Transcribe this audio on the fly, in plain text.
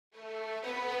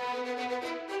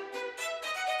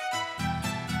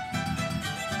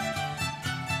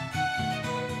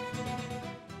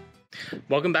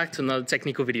Welcome back to another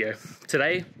technical video.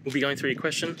 Today, we'll be going through your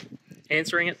question,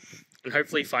 answering it, and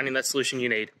hopefully finding that solution you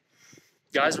need.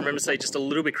 Guys, remember to stay just a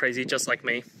little bit crazy, just like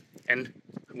me, and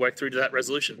work through to that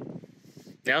resolution.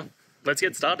 Now, let's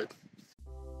get started.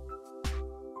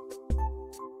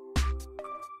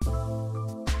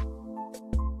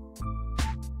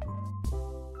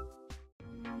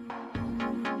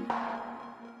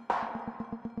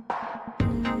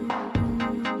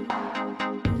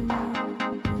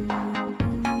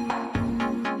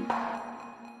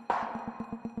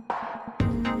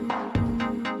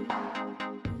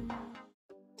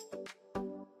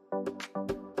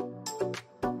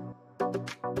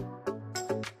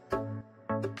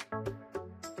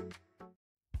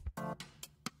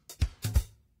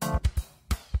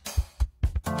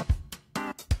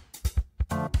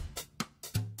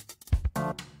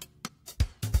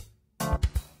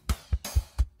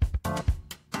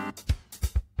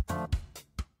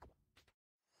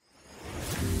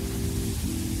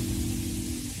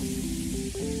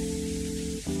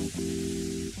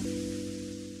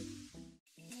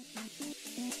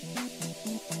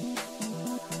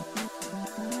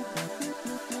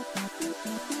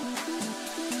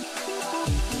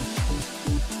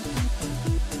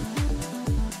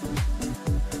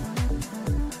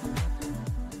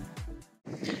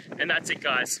 And that's it,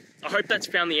 guys. I hope that's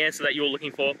found the answer that you were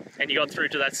looking for and you got through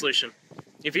to that solution.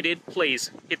 If you did,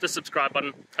 please hit the subscribe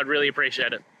button. I'd really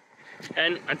appreciate it.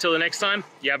 And until the next time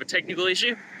you have a technical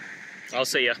issue, I'll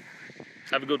see ya.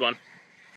 Have a good one.